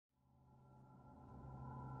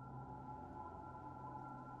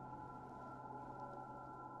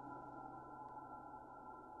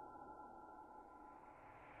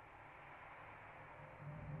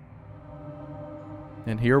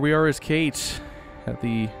And here we are as Kate at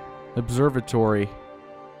the observatory.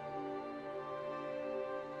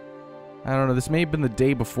 I don't know, this may have been the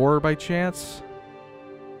day before by chance.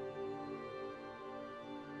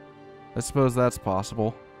 I suppose that's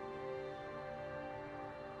possible.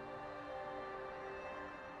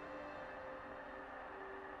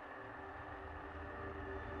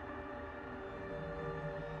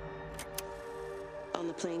 On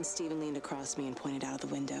the plane, Stephen leaned across me and pointed out of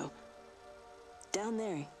the window. "Down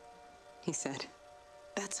there," he said.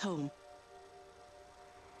 "That's home."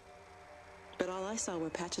 But all I saw were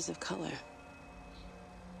patches of color.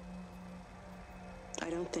 I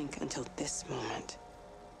don't think until this moment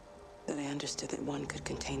that I understood that one could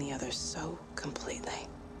contain the other so completely.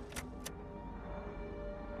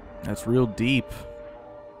 That's real deep.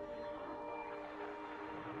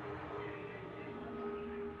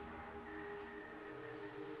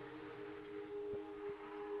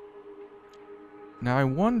 Now I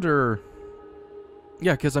wonder...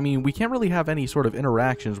 Yeah, because, I mean, we can't really have any sort of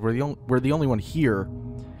interactions. We're the only one here.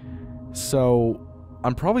 So,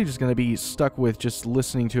 I'm probably just going to be stuck with just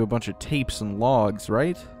listening to a bunch of tapes and logs,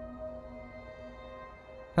 right?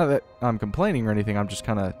 Not that I'm complaining or anything, I'm just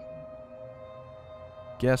kind of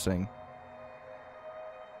guessing.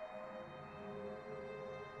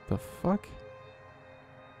 The fuck?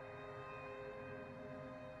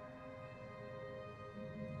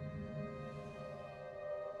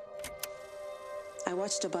 I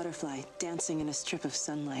watched a butterfly dancing in a strip of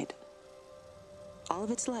sunlight. All of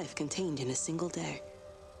its life contained in a single day.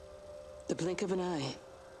 The blink of an eye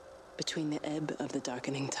between the ebb of the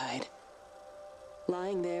darkening tide.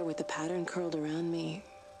 Lying there with the pattern curled around me,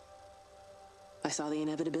 I saw the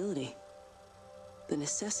inevitability. The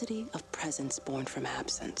necessity of presence born from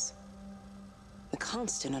absence. The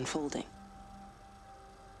constant unfolding.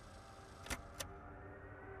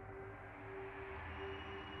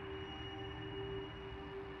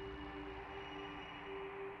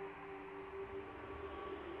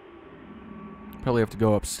 Probably have to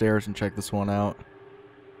go upstairs and check this one out.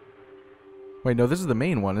 Wait, no, this is the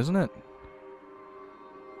main one, isn't it?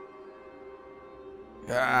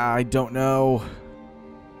 Ah, I don't know.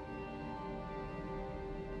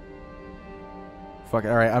 Fuck it,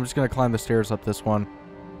 alright, I'm just gonna climb the stairs up this one.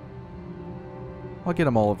 I'll get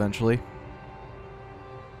them all eventually.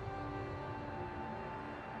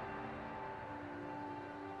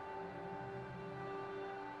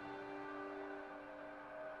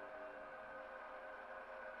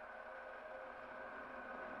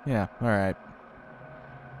 Yeah, alright.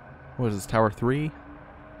 What is this, Tower 3?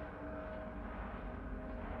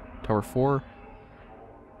 Tower 4?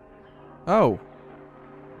 Oh!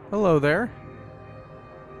 Hello there.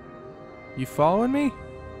 You following me?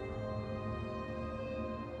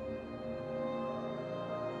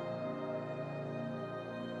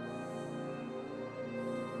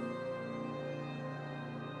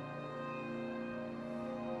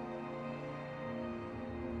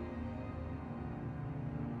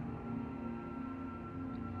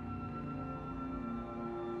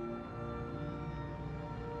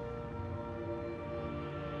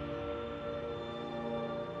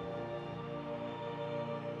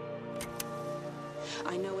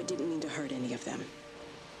 I know it didn't mean to hurt any of them.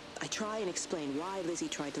 I try and explain why Lizzie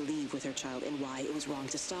tried to leave with her child and why it was wrong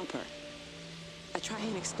to stop her. I try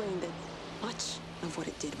and explain that much of what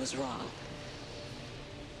it did was wrong.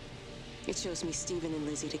 It shows me Stephen and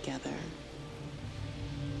Lizzie together.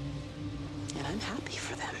 And I'm happy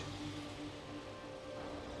for them.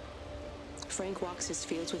 Frank walks his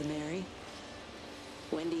fields with Mary.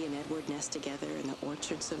 Wendy and Edward nest together in the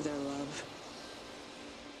orchards of their love.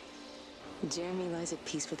 Jeremy lies at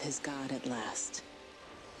peace with his God at last.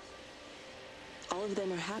 All of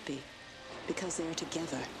them are happy because they are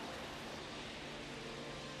together.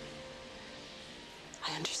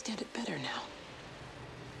 I understand it better now.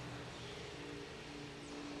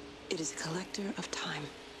 It is a collector of time.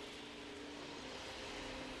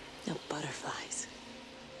 No butterflies.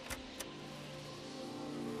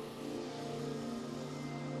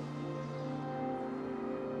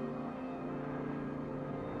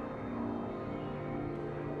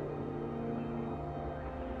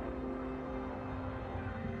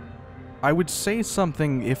 I would say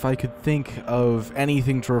something if I could think of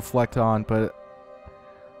anything to reflect on, but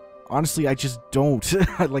honestly, I just don't.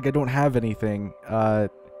 Like, I don't have anything.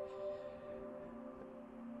 I'm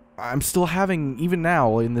still having, even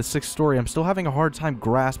now, in the 6th story, I'm still having a hard time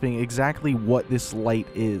grasping exactly what this light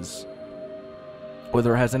is.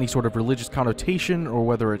 Whether it has any sort of religious connotation, or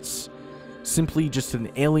whether it's simply just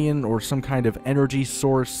an alien or some kind of energy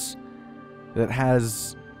source that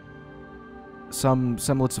has some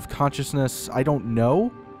semblance of consciousness. I don't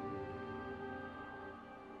know.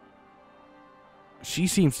 She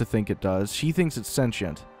seems to think it does. She thinks it's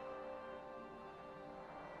sentient.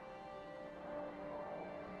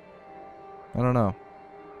 I don't know.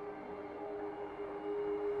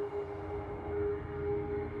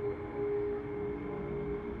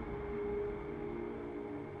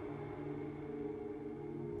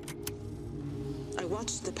 I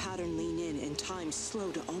watched the pattern lean in and time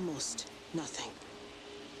slow to almost nothing.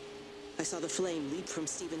 I saw the flame leap from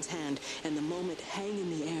Stephen's hand and the moment hang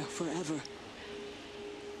in the air forever.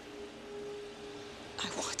 I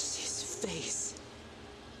watched his face,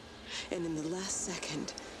 and in the last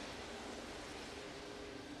second,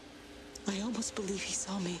 I almost believe he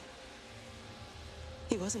saw me.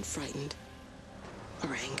 He wasn't frightened or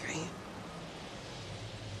angry.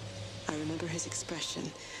 I remember his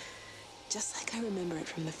expression, just like I remember it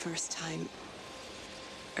from the first time,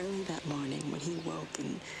 early that morning when he woke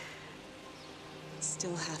and,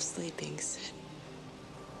 still half sleeping, said,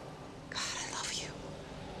 "God, I love you."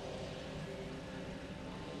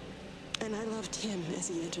 And I loved him as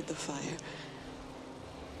he entered the fire.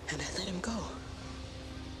 And I let him go,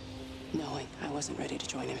 knowing I wasn't ready to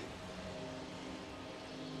join him.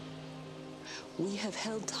 We have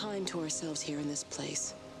held time to ourselves here in this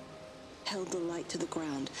place. Held the light to the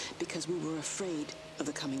ground because we were afraid of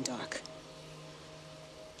the coming dark.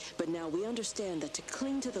 But now we understand that to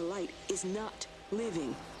cling to the light is not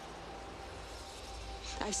living.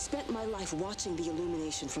 I've spent my life watching the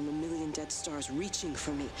illumination from a million dead stars reaching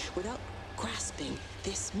for me without grasping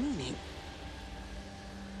this meaning.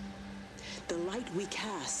 The light we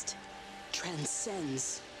cast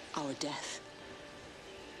transcends our death.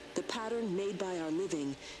 The pattern made by our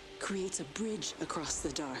living creates a bridge across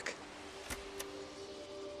the dark.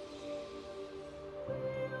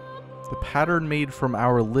 The pattern made from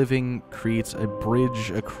our living creates a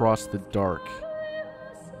bridge across the dark.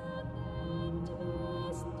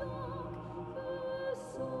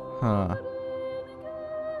 Huh.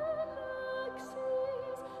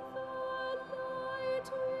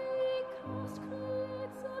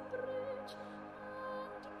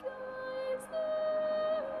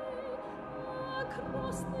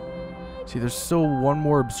 See, there's still one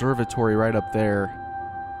more observatory right up there.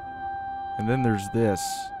 And then there's this.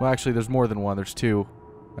 Well, actually, there's more than one. There's two,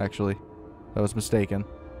 actually. I was mistaken.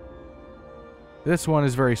 This one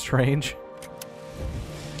is very strange.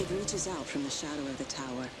 It reaches out from the shadow of the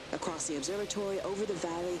tower, across the observatory, over the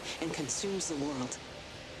valley, and consumes the world.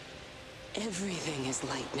 Everything is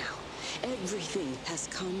light now. Everything has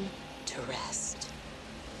come to rest.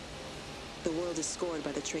 The world is scored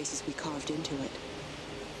by the traces we carved into it.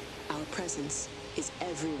 Our presence is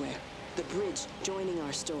everywhere, the bridge joining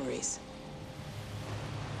our stories.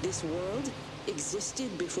 This world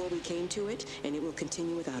existed before we came to it, and it will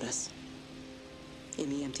continue without us. In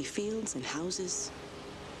the empty fields and houses,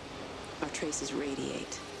 our traces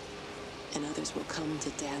radiate, and others will come to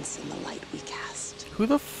dance in the light we cast. Who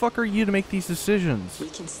the fuck are you to make these decisions? We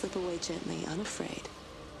can slip away gently, unafraid,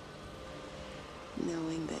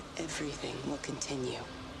 knowing that everything will continue.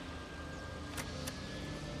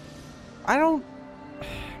 I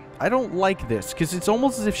don't like this, because it's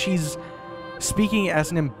almost as if she's speaking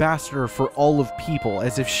as an ambassador for all of people,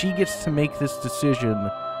 as if she gets to make this decision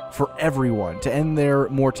for everyone, to end their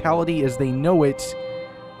mortality as they know it,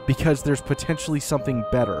 because there's potentially something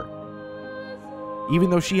better.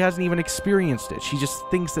 Even though she hasn't even experienced it, she just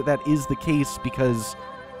thinks that that is the case because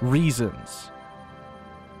reasons.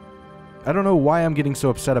 I don't know why I'm getting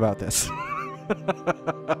so upset about this.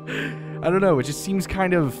 I don't know, it just seems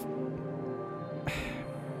kind of...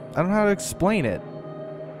 I don't know how to explain it.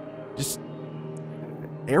 Just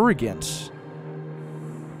arrogant.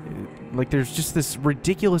 Like, there's just this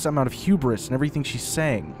ridiculous amount of hubris in everything she's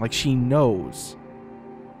saying. Like, she knows.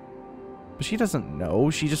 But she doesn't know.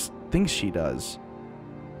 She just thinks she does.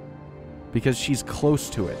 Because she's close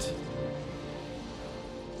to it.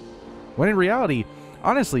 When in reality,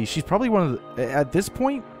 honestly, she's probably one of the... At this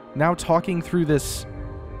point, now talking through this...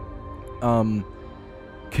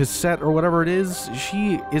 cassette or whatever it is,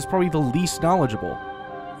 she is probably the least knowledgeable.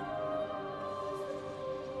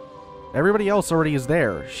 Everybody else already is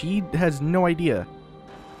there. She has no idea.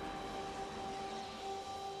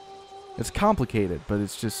 It's complicated, but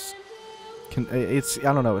it's just... it's,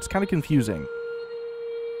 I don't know, it's kind of confusing.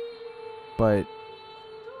 But...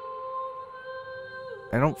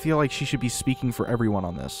 I don't feel like she should be speaking for everyone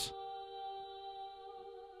on this.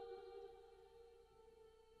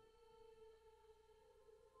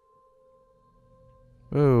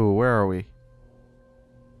 Oh, where are we?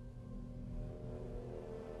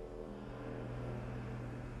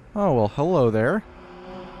 Oh, well, hello there.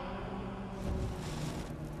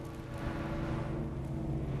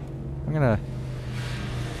 I'm gonna...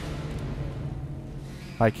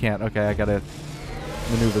 I can't. Okay, I gotta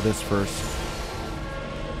maneuver this first.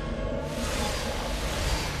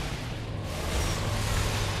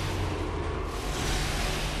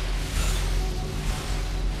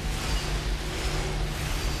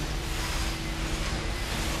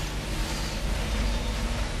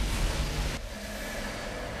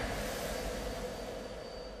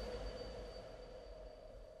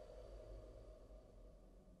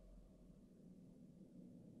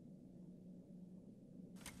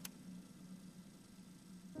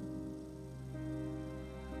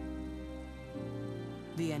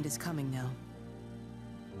 The end is coming now.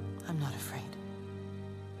 I'm not afraid.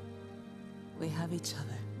 We have each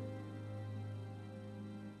other.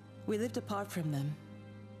 We lived apart from them.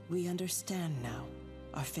 We understand now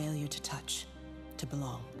our failure to touch, to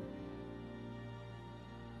belong.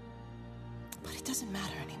 But it doesn't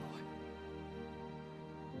matter anymore.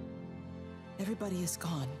 Everybody is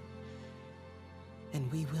gone,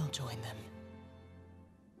 and we will join them.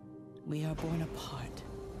 We are born apart,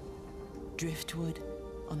 driftwood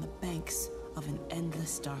on the banks of an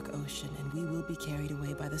endless dark ocean, and we will be carried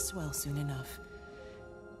away by the swell soon enough.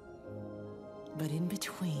 But in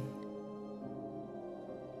between,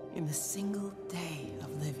 in the single day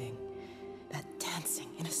of living, that dancing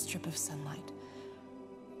in a strip of sunlight,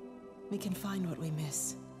 we can find what we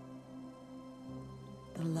miss.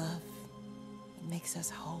 The love that makes us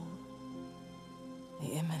whole. The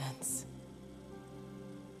imminence.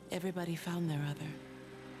 Everybody found their other.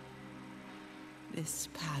 This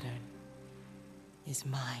pattern is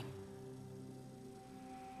mine.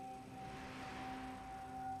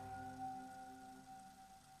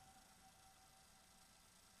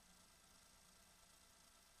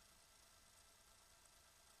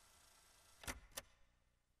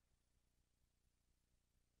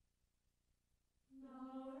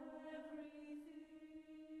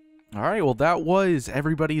 All right, well, that was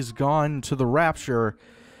Everybody's Gone to the Rapture.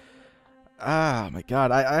 Ah, my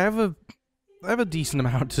God, I have a decent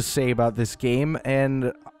amount to say about this game,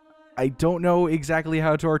 and I don't know exactly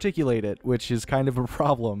how to articulate it, which is kind of a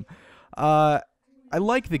problem. I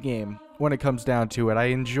like the game when it comes down to it. I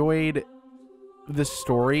enjoyed the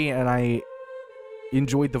story, and I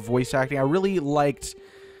enjoyed the voice acting. I really liked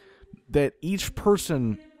that each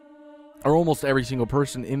person, or almost every single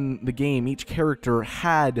person in the game, each character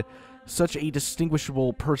had such a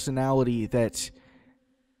distinguishable personality that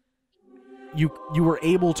you were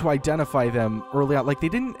able to identify them early on. Like,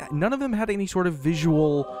 none of them had any sort of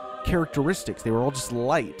visual characteristics. They were all just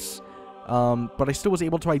lights. But I still was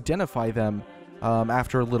able to identify them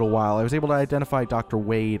after a little while. I was able to identify Dr.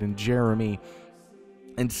 Wade and Jeremy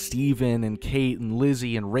and Steven and Kate and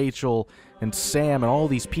Lizzie and Rachel and Sam and all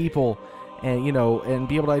these people, and, you know, and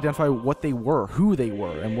be able to identify what they were, who they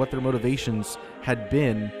were, and what their motivations had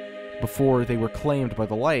been before they were claimed by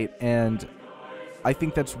the light. And I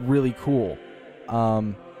think that's really cool.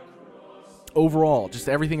 Overall, just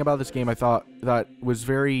everything about this game I thought that was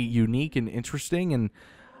very unique and interesting, and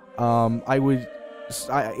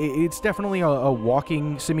it's definitely a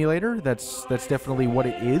walking simulator. That's definitely what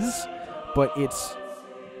it is, but it's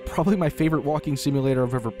probably my favorite walking simulator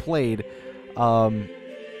I've ever played.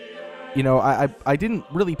 You know, I didn't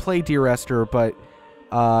really play Dear Esther, but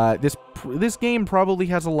this game probably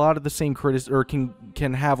has a lot of the same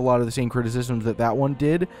can have a lot of the same criticisms that one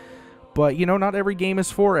did. But, you know, not every game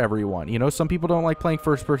is for everyone. You know, some people don't like playing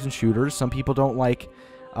first-person shooters. Some people don't like,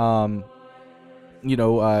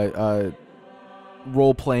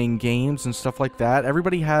 role-playing games and stuff like that.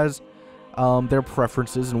 Everybody has their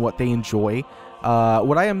preferences and what they enjoy.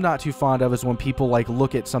 What I am not too fond of is when people, like,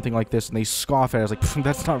 look at something like this and they scoff at it. It's like,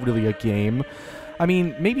 that's not really a game. I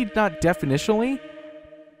mean, maybe not definitionally.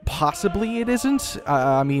 Possibly it isn't.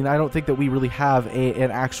 I mean, I don't think that we really have an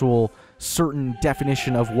actual certain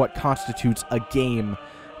definition of what constitutes a game,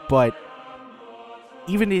 but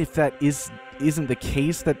even if that isn't the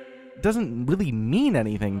case, that doesn't really mean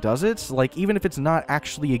anything, does it? Like, even if it's not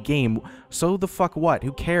actually a game, so the fuck what?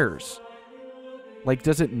 Who cares? Like,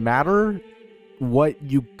 does it matter what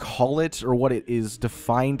you call it or what it is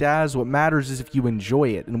defined as? What matters is if you enjoy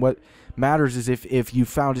it, and what matters is if you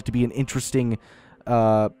found it to be an interesting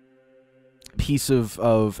piece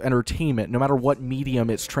of entertainment, no matter what medium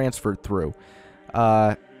it's transferred through.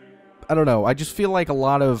 I don't know. I just feel like a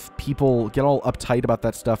lot of people get all uptight about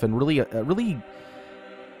that stuff and really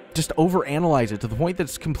just overanalyze it to the point that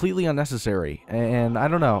it's completely unnecessary. And I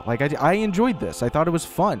don't know. Like, I enjoyed this. I thought it was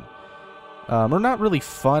fun. Or not really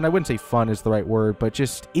fun. I wouldn't say fun is the right word, but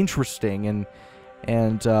just interesting. And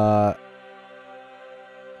and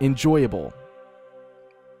enjoyable.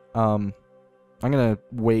 I'm gonna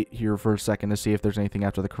wait here for a second to see if there's anything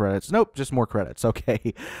after the credits. Nope, just more credits.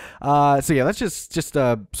 Okay. So yeah, that's just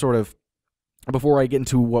sort of before I get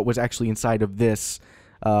into what was actually inside of this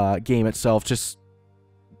game itself. Just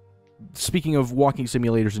speaking of walking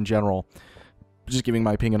simulators in general, just giving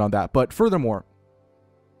my opinion on that. But furthermore,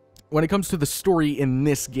 when it comes to the story in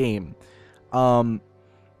this game,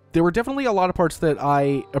 there were definitely a lot of parts that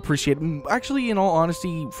I appreciate. Actually, in all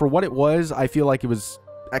honesty, for what it was, I feel like it was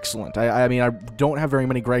excellent. I mean, I don't have very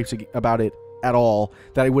many gripes about it at all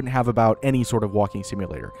that I wouldn't have about any sort of walking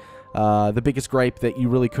simulator. The biggest gripe that you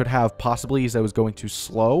really could have possibly is that it was going too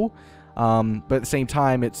slow. But at the same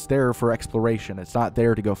time, it's there for exploration. It's not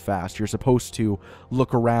there to go fast. You're supposed to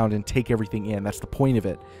look around and take everything in. That's the point of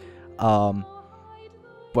it.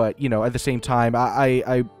 But, you know, at the same time,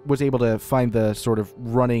 I was able to find the sort of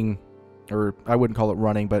running, or I wouldn't call it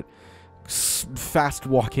running, but fast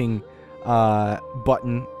walking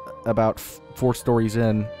button about 4 stories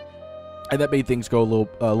in, and that made things go a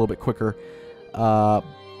little bit quicker.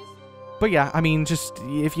 But yeah, I mean, just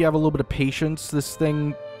if you have a little bit of patience, this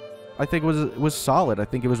thing, I think was solid. I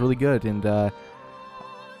think it was really good, and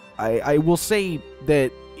I will say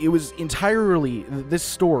that it was entirely, this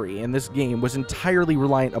story and this game was entirely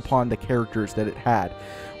reliant upon the characters that it had,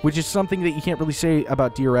 which is something that you can't really say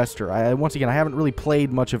about Dear Esther. Once again, I haven't really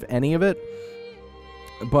played much of any of it,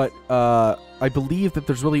 but I believe that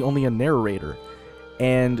there's really only a narrator,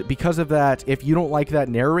 and because of that, if you don't like that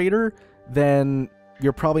narrator, then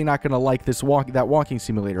you're probably not going to like that walking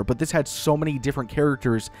simulator. But this had so many different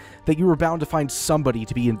characters that you were bound to find somebody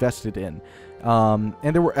to be invested in.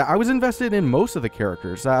 And I was invested in most of the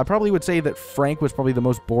characters. I probably would say that Frank was probably the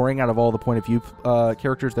most boring out of all the point of view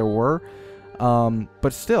characters there were.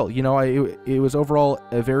 But still, you know, it was overall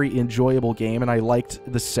a very enjoyable game, and I liked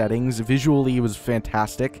the settings. Visually, it was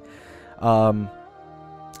fantastic.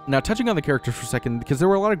 Now, touching on the characters for a second, because there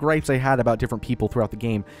were a lot of gripes I had about different people throughout the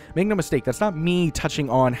game. Make no mistake, that's not me touching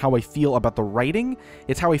on how I feel about the writing.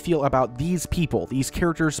 It's how I feel about these people, these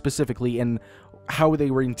characters specifically, and how they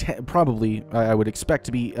were probably, I would expect,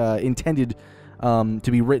 to be intended to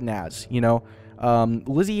be written as, you know.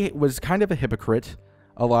 Lizzie was kind of a hypocrite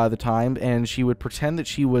a lot of the time, and she would pretend that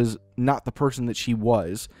she was not the person that she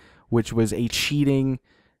was, which was a cheating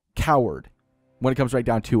coward. When it comes right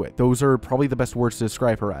down to it, those are probably the best words to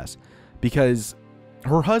describe her as, because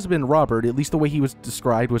her husband, Robert, at least the way he was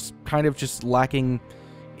described, was kind of just lacking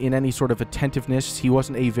in any sort of attentiveness. He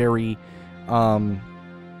wasn't a very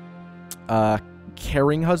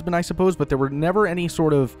caring husband, I suppose, but there were never any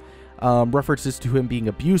sort of references to him being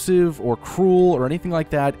abusive or cruel or anything like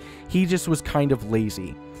that. He just was kind of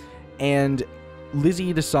lazy. And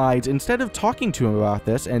Lizzie decides, instead of talking to him about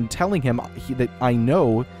this and telling him that I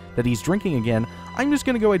know that he's drinking again, I'm just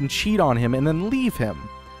going to go ahead and cheat on him and then leave him.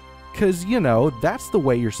 Because, you know, that's the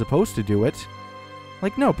way you're supposed to do it.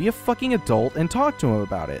 Like, no, be a fucking adult and talk to him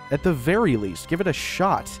about it. At the very least, give it a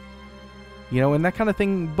shot. You know, and that kind of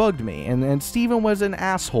thing bugged me. And Steven was an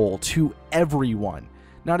asshole to everyone.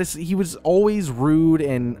 He was always rude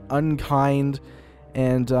and unkind,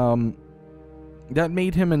 and that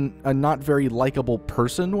made him a not very likable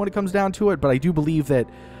person when it comes down to it. But I do believe that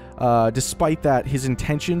despite that, his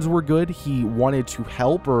intentions were good. He wanted to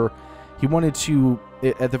help, or he wanted to,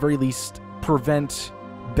 at the very least, prevent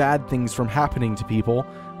bad things from happening to people.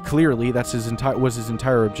 Clearly, that's his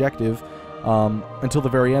entire objective, until the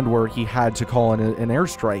very end, where he had to call in an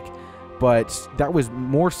airstrike. But that was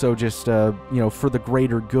more so just, you know, for the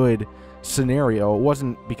greater good scenario. It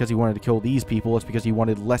wasn't because he wanted to kill these people. It's because he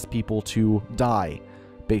wanted less people to die,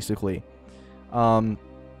 basically. Then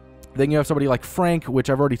you have somebody like Frank,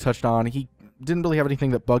 which I've already touched on. He didn't really have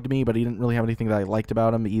anything that bugged me, but he didn't really have anything that I liked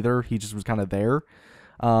about him either. He just was kind of there.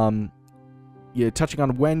 Yeah, touching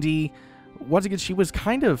on Wendy, once again, she was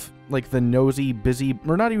kind of like the nosy, busy,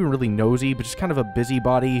 or not even really nosy, but just kind of a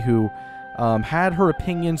busybody who had her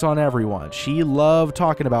opinions on everyone. She loved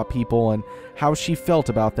talking about people and how she felt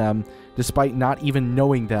about them, despite not even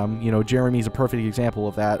knowing them. You know, Jeremy's a perfect example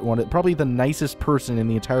of that. Probably the nicest person in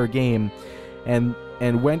the entire game, and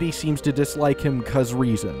Wendy seems to dislike him 'cause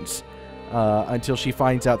reasons, until she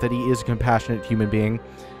finds out that he is a compassionate human being,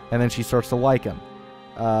 and then she starts to like him.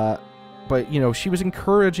 But, you know, she was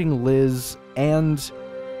encouraging Liz and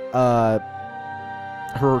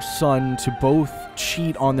her son to both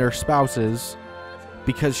cheat on their spouses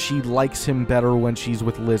because she likes him better when she's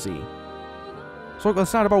with Lizzie. So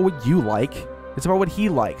it's not about what you like, it's about what he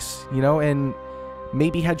likes, you know, and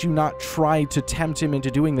maybe had you not tried to tempt him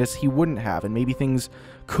into doing this, he wouldn't have, and maybe things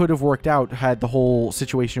could have worked out had the whole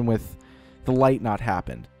situation with the light not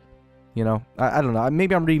happened. You know, I don't know.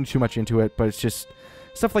 Maybe I'm reading too much into it, but it's just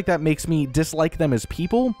stuff like that makes me dislike them as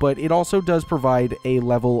people, but it also does provide a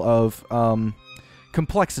level of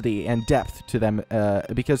complexity and depth to them,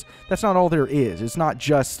 because that's not all there is. It's not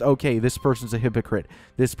just, okay, this person's a hypocrite,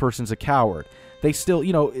 this person's a coward. They still,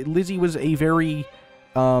 you know, Lizzie was a very,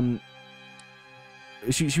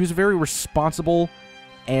 she was very responsible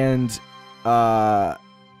and, I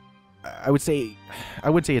would say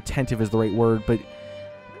attentive is the right word, but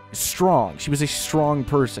strong. She was a strong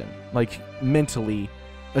person, like, mentally,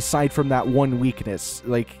 aside from that one weakness.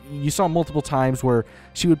 Like, you saw multiple times where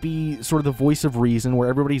she would be sort of the voice of reason, where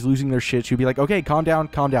everybody's losing their shit. She would be like, okay, calm down,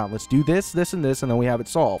 let's do this, this, and this, and then we have it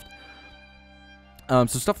solved. So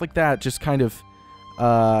stuff like that just kind of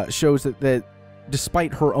shows that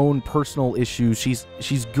despite her own personal issues,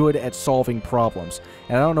 she's good at solving problems.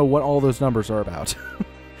 And I don't know what all those numbers are about.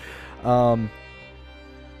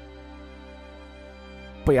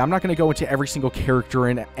 But yeah, I'm not going to go into every single character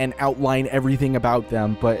and outline everything about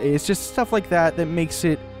them, but it's just stuff like that that makes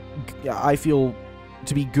it, I feel,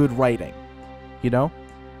 to be good writing, you know?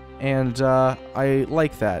 And I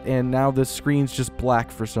like that. And now the screen's just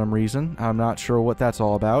black for some reason. I'm not sure what that's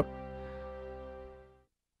all about.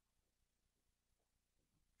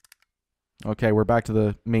 Okay, we're back to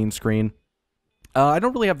the main screen. I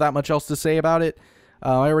don't really have that much else to say about it.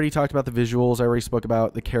 I already talked about the visuals. I already spoke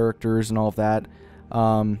about the characters and all of that.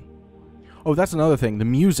 Oh, that's another thing. The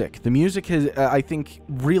music. The music has, I think,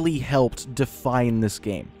 really helped define this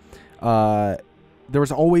game. There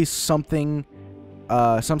was always something,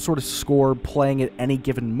 some sort of score playing at any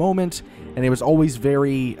given moment, and it was always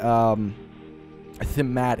very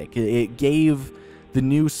thematic. It gave the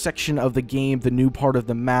new section of the game, the new part of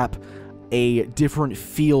the map, a different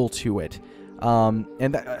feel to it.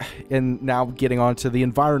 And now getting on to the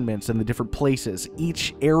environments and the different places.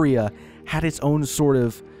 Each area had its own sort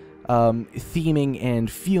of theming and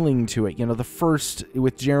feeling to it. You know, the first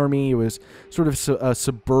with Jeremy, it was sort of a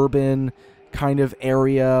suburban kind of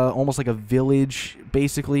area, almost like a village,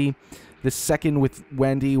 basically. The second with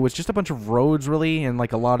Wendy was just a bunch of roads, really, and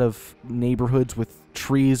like a lot of neighborhoods with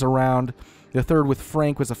trees around. The third with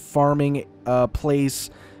Frank was a farming place,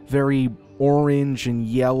 very orange and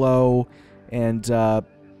yellow, and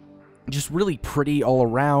just really pretty all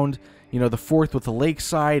around. You know, the fourth with the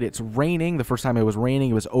lakeside, it's raining. The first time it was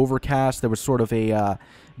raining, it was overcast. There was sort of a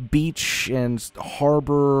beach and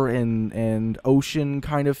harbor and ocean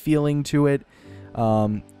kind of feeling to it.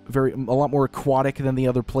 A lot more aquatic than the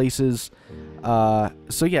other places.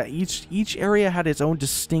 So yeah, each area had its own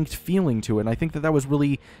distinct feeling to it, and I think that was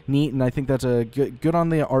really neat, and I think that's a good on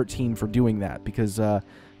the art team for doing that, because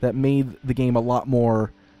that made the game a lot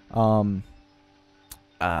more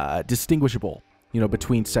distinguishable, you know,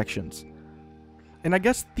 between sections. And I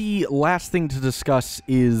guess the last thing to discuss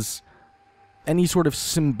is any sort of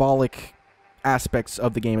symbolic aspects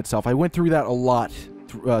of the game itself. I went through that a lot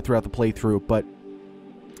throughout the playthrough, but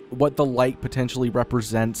what the light potentially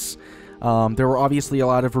represents. There were obviously a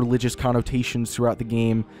lot of religious connotations throughout the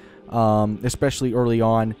game, especially early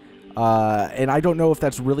on. And I don't know if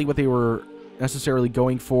that's really what they were necessarily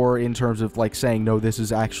going for in terms of like saying, no, this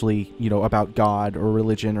is actually, you know, about God or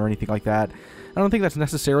religion or anything like that. I don't think that's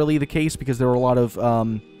necessarily the case, because there were a lot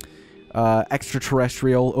of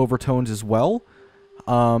extraterrestrial overtones as well.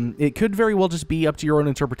 It could very well just be up to your own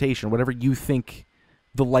interpretation, whatever you think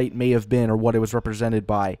the light may have been or what it was represented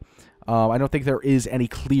by. I don't think there is any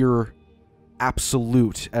clear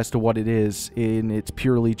absolute as to what it is, and it's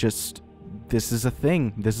purely just, this is a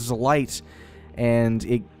thing, this is a light, and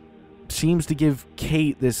it seems to give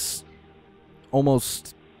Kate this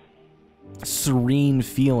almost serene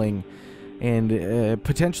feeling, and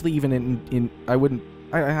potentially even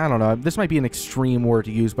I don't know, this might be an extreme word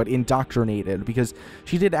to use, but indoctrinated, because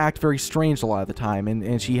she did act very strange a lot of the time,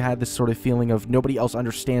 and she had this sort of feeling of nobody else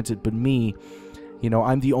understands it but me. You know,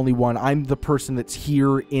 I'm the only one. I'm the person that's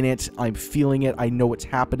here in it. I'm feeling it. I know what's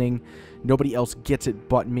happening. Nobody else gets it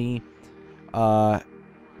but me. And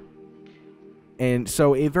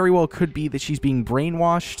so it very well could be that she's being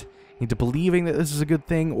brainwashed into believing that this is a good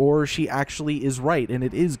thing, or she actually is right and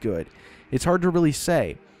it is good. It's hard to really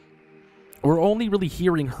say. We're only really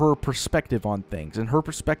hearing her perspective on things, and her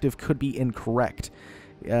perspective could be incorrect.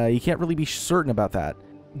 You can't really be certain about that.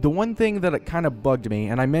 The one thing that kind of bugged me,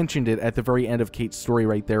 and I mentioned it at the very end of Kate's story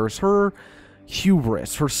right there, is her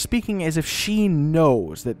hubris, her speaking as if she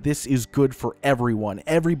knows that this is good for everyone.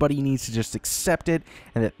 Everybody needs to just accept it,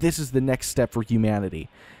 and that this is the next step for humanity.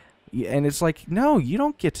 And it's like, no, you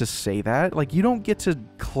don't get to say that. Like, you don't get to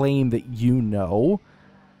claim that you know.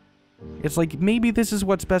 It's like, maybe this is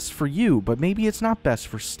what's best for you, but maybe it's not best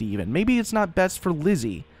for Steven. Maybe it's not best for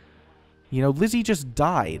Lizzie. You know, Lizzie just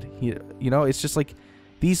died. You know, it's just like,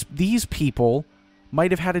 these people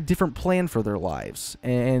might have had a different plan for their lives.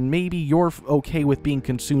 And maybe you're okay with being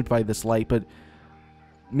consumed by this light, but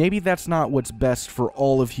maybe that's not what's best for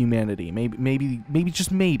all of humanity. Maybe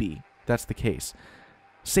just maybe that's the case.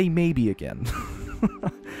 Say maybe again.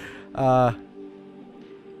 I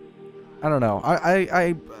don't know.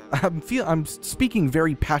 I'm speaking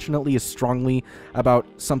very passionately and strongly about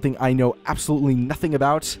something I know absolutely nothing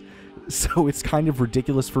about, so it's kind of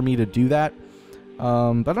ridiculous for me to do that.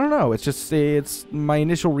 But I don't know. It's my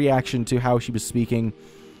initial reaction to how she was speaking,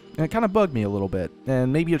 and it kind of bugged me a little bit.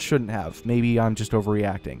 And maybe it shouldn't have. Maybe I'm just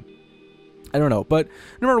overreacting. I don't know. But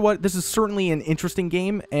no matter what, this is certainly an interesting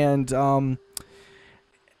game, and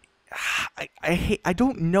I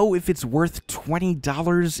don't know if it's worth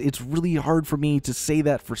 $20. It's really hard for me to say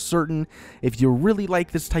that for certain. If you really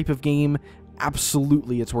like this type of game,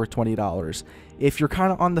 absolutely it's worth $20. If you're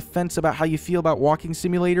kind of on the fence about how you feel about walking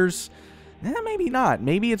simulators, maybe not.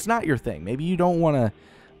 Maybe it's not your thing. Maybe you don't want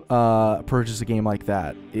to purchase a game like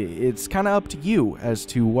that. It's kind of up to you as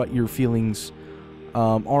to what your feelings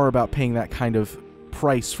are about paying that kind of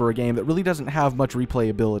price for a game that really doesn't have much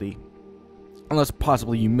replayability. Unless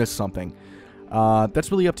possibly you missed something. That's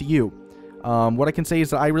really up to you. What I can say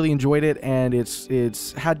is that I really enjoyed it, and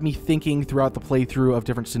it's had me thinking throughout the playthrough of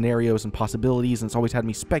different scenarios and possibilities, and it's always had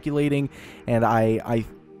me speculating, and I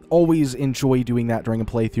always enjoy doing that during a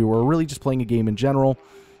playthrough, or really just playing a game in general.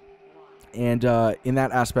 And in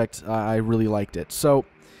that aspect, I really liked it. So,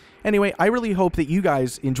 anyway, I really hope that you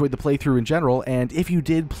guys enjoyed the playthrough in general, and if you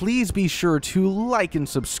did, please be sure to like and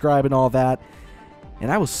subscribe and all that. And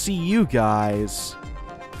I will see you guys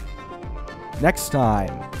next time.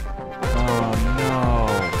 Oh,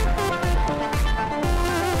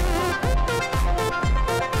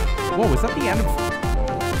 no. Whoa, is that the end of...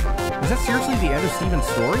 Is that seriously the end of Steven's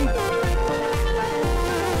story?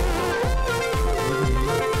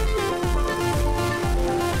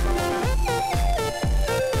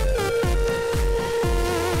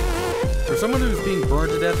 For someone who's being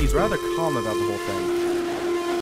burned to death, he's rather calm about the whole thing.